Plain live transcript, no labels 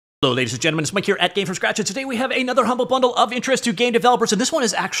Hello ladies and gentlemen, it's Mike here at Gamefromscratch, and today we have another humble bundle of interest to game developers, and this one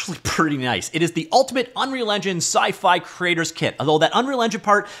is actually pretty nice. It is the Ultimate Unreal Engine Sci-Fi Creators Kit, although that Unreal Engine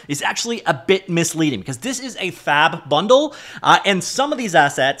part is actually a bit misleading, because this is a Fab bundle, and some of these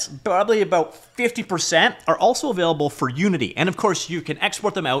assets, probably about 50%, are also available for Unity, and of course you can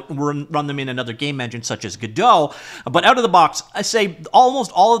export them out and run them in another game engine such as Godot, but out of the box, I say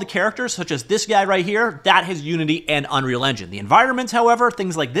almost all of the characters, such as this guy right here, that has Unity and Unreal Engine. The environments, however,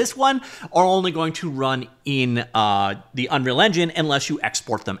 things like this one are only going to run in the Unreal Engine unless you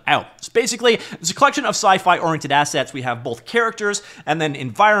export them out. So basically, it's a collection of sci-fi oriented assets. We have both characters and then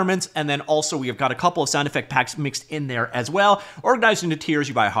environments, and then also we have got a couple of sound effect packs mixed in there as well. Organized into tiers,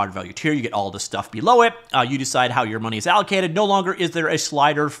 you buy a hard value tier, you get all the stuff below it. You decide how your money is allocated. No longer is there a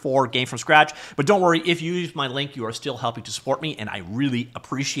slider for Gamefromscratch, but don't worry, if you use my link, you are still helping to support me, and I really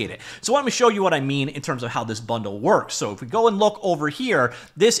appreciate it. So let me show you what I mean in terms of how this bundle works. So if we go and look over here,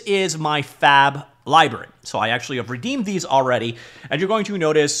 this is my Fab library. So I actually have redeemed these already, and you're going to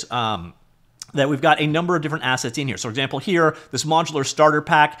notice that we've got a number of different assets in here. So for example, here, this modular starter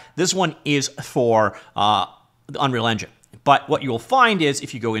pack, this one is for the Unreal Engine. But what you'll find is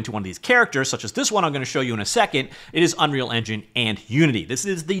if you go into one of these characters, such as this one I'm going to show you in a second, it is Unreal Engine and Unity. This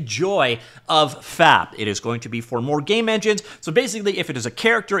is the joy of Fab. It is going to be for more game engines. So basically, if it is a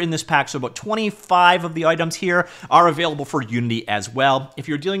character in this pack, so about 25 of the items here are available for Unity as well. If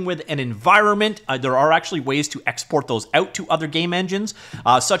you're dealing with an environment, there are actually ways to export those out to other game engines,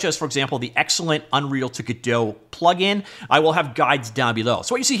 such as, for example, the excellent Unreal to Godot plugin. I will have guides down below.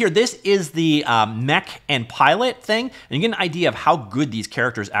 So what you see here, this is the mech and pilot thing, and you get an idea of how good these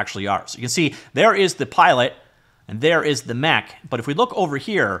characters actually are. So you can see there is the pilot and there is the mech, but if we look over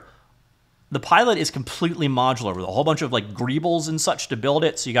here, the pilot is completely modular with a whole bunch of like greebles and such to build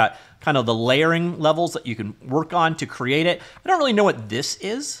it. So you got kind of the layering levels that you can work on to create it. I don't really know what this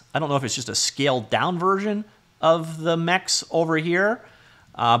is. I don't know if it's just a scaled down version of the mechs over here.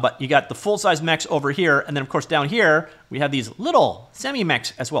 But you got the full-size mechs over here, and then of course down here we have these little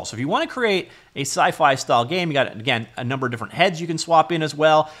semi-mechs as well. So if you want to create a sci-fi style game, you got, again, a number of different heads you can swap in as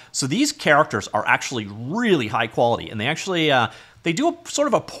well. So these characters are actually really high quality, and they actually they do sort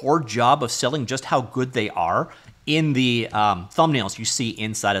of a poor job of selling just how good they are in the thumbnails you see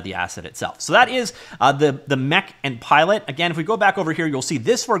inside of the asset itself. So that is the mech and pilot. Again, if we go back over here, you'll see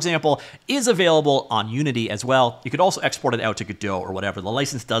this, for example, is available on Unity as well. You could also export it out to Godot or whatever. The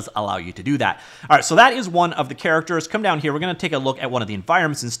license does allow you to do that. All right, so that is one of the characters. Come down here. We're going to take a look at one of the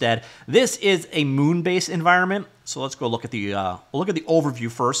environments instead. This is a moon-based environment. So let's go look at the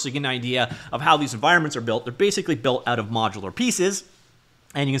overview first so you get an idea of how these environments are built. They're basically built out of modular pieces,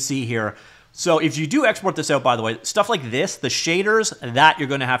 and you can see here. So if you do export this out, by the way, stuff like this, the shaders, that you're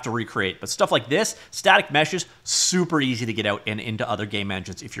going to have to recreate. But stuff like this, static meshes, super easy to get out and into other game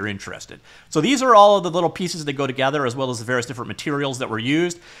engines if you're interested. So these are all of the little pieces that go together, as well as the various different materials that were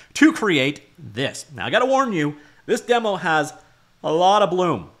used to create this. Now, I got to warn you, this demo has a lot of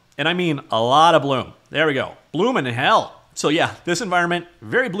bloom. And I mean a lot of bloom. There we go. Blooming in hell. So yeah, this environment,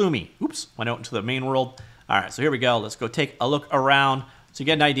 very bloomy. Oops, went out into the main world. All right, so here we go. Let's go take a look around. So you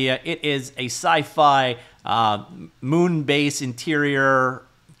get an idea. It is a sci-fi moon base interior.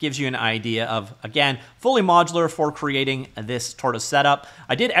 Gives you an idea of, again, fully modular for creating this sort of setup.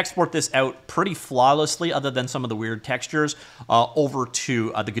 I did export this out pretty flawlessly, other than some of the weird textures, over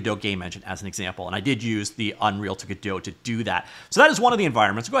to the Godot game engine as an example. And I did use the Unreal to Godot to do that. So that is one of the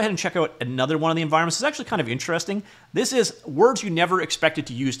environments. Go ahead and check out another one of the environments. It's actually kind of interesting. This is words you never expected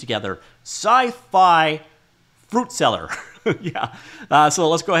to use together. Sci-fi fruit seller. Yeah, so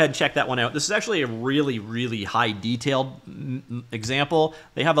let's go ahead and check that one out. This is actually a really, really high detailed example.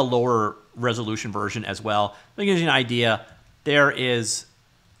 They have a lower resolution version as well. To give you an idea, there is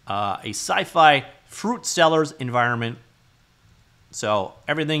a sci-fi fruit seller's environment. So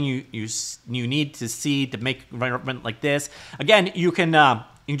everything you need to see to make an environment like this. Again, you can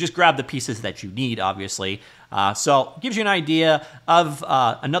just grab the pieces that you need, obviously. So it gives you an idea of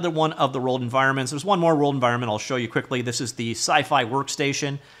another one of the world environments. There's one more world environment I'll show you quickly. This is the Sci-Fi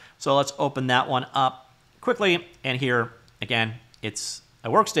workstation. So let's open that one up quickly. And here, again, it's a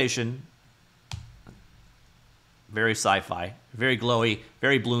workstation. Very sci-fi, very glowy,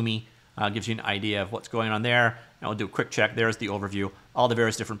 very bloomy. Gives you an idea of what's going on there. And we'll do a quick check. There's the overview. All the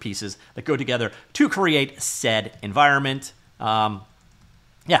various different pieces that go together to create said environment.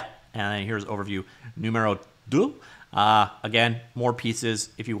 Yeah, and then here's overview numero 2. Again, more pieces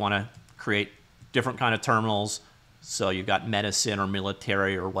if you want to create different kind of terminals. So you've got medicine or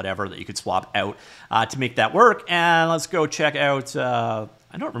military or whatever that you could swap out to make that work. And let's go check out,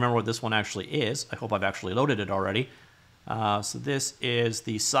 I don't remember what this one actually is. I hope I've actually loaded it already. So this is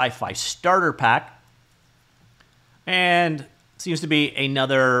the Sci-Fi Starter Pack. And seems to be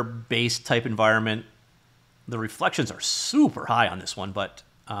another base type environment. The reflections are super high on this one, but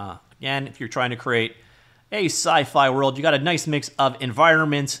again, if you're trying to create a sci-fi world, you got a nice mix of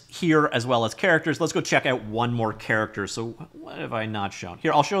environments here as well as characters. Let's go check out one more character. So what have I not shown?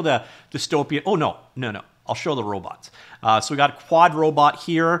 Here, I'll show the dystopian. Oh, no. I'll show the robots. So we got a quad robot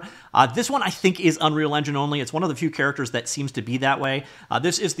here. This one I think is Unreal Engine only. It's one of the few characters that seems to be that way.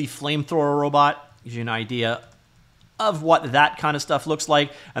 This is the flamethrower robot. Gives you an idea of what that kind of stuff looks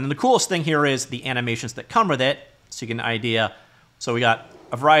like. And then the coolest thing here is the animations that come with it. So you get an idea. So we got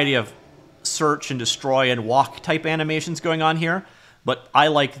a variety of search and destroy and walk type animations going on here. But I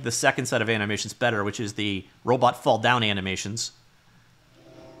like the second set of animations better, which is the robot fall down animations.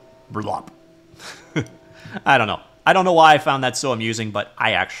 Burlop. I don't know. I don't know why I found that so amusing, but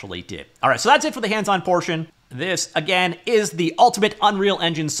I actually did. All right, so that's it for the hands-on portion. This, again, is the Ultimate Unreal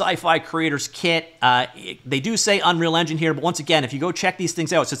Engine Sci-Fi Creators Kit. They do say Unreal Engine here, but once again, if you go check these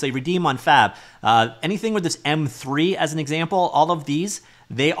things out, since they redeem on Fab, anything with this M3 as an example, all of these,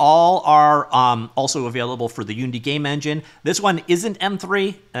 they all are also available for the Unity game engine. This one isn't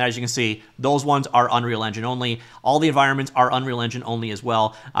M3, and as you can see, those ones are Unreal Engine only. All the environments are Unreal Engine only as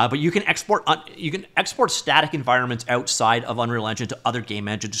well. But you can export static environments outside of Unreal Engine to other game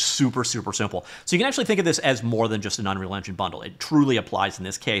engines. Super, super simple. So you can actually think of this as more than just an Unreal Engine bundle. It truly applies in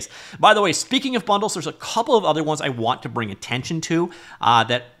this case. By the way, speaking of bundles, there's a couple of other ones I want to bring attention to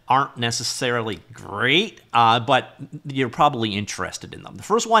that aren't necessarily great, but you're probably interested in them. The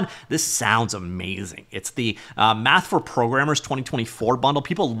first one, this sounds amazing. It's the Math for Programmers 2024 bundle.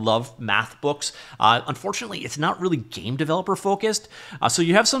 People love math books. Unfortunately, it's not really game developer focused. So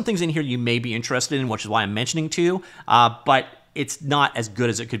you have some things in here you may be interested in, which is why I'm mentioning to you, but it's not as good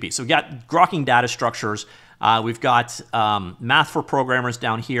as it could be. So we got grokking data structures. We've got math for programmers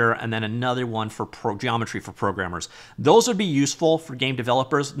down here, and then another one for geometry for programmers. Those would be useful for game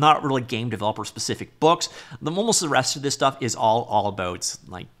developers, not really game developer specific books. Almost the rest of this stuff is all about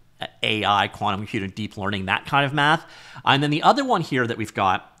like AI, quantum computing, deep learning, that kind of math. And then the other one here that we've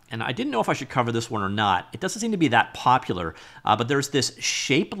got, and I didn't know if I should cover this one or not. It doesn't seem to be that popular, but there's this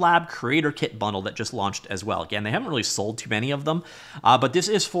Shape Lab Creator Kit bundle that just launched as well. Again, they haven't really sold too many of them, but this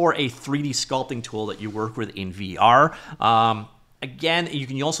is for a 3D sculpting tool that you work with in VR. Again, you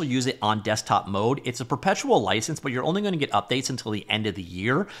can also use it on desktop mode. It's a perpetual license, but you're only going to get updates until the end of the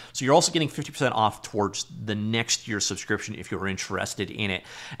year. So you're also getting 50% off towards the next year's subscription if you're interested in it.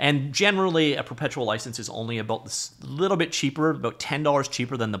 And generally, a perpetual license is only about a little bit cheaper, about $10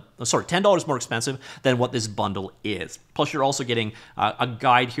 cheaper than $10 more expensive than what this bundle is. Plus, you're also getting a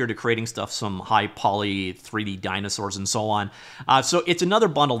guide here to creating stuff, some high poly 3D dinosaurs and so on. So it's another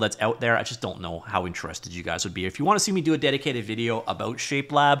bundle that's out there. I just don't know how interested you guys would be. If you want to see me do a dedicated video about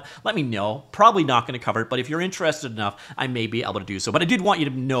Shape Lab, let me know. Probably not going to cover it, but if you're interested enough, I may be able to do so. But I did want you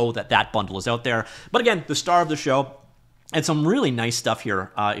to know that that bundle is out there. But again, the star of the show, and some really nice stuff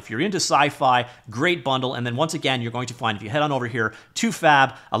here. If you're into sci-fi, great bundle. And then once again, you're going to find, if you head on over here to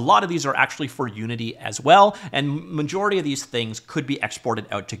Fab, a lot of these are actually for Unity as well. And majority of these things could be exported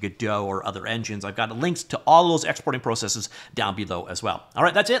out to Godot or other engines. I've got links to all those exporting processes down below as well. All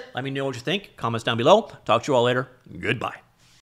right, that's it. Let me know what you think. Comments down below. Talk to you all later. Goodbye.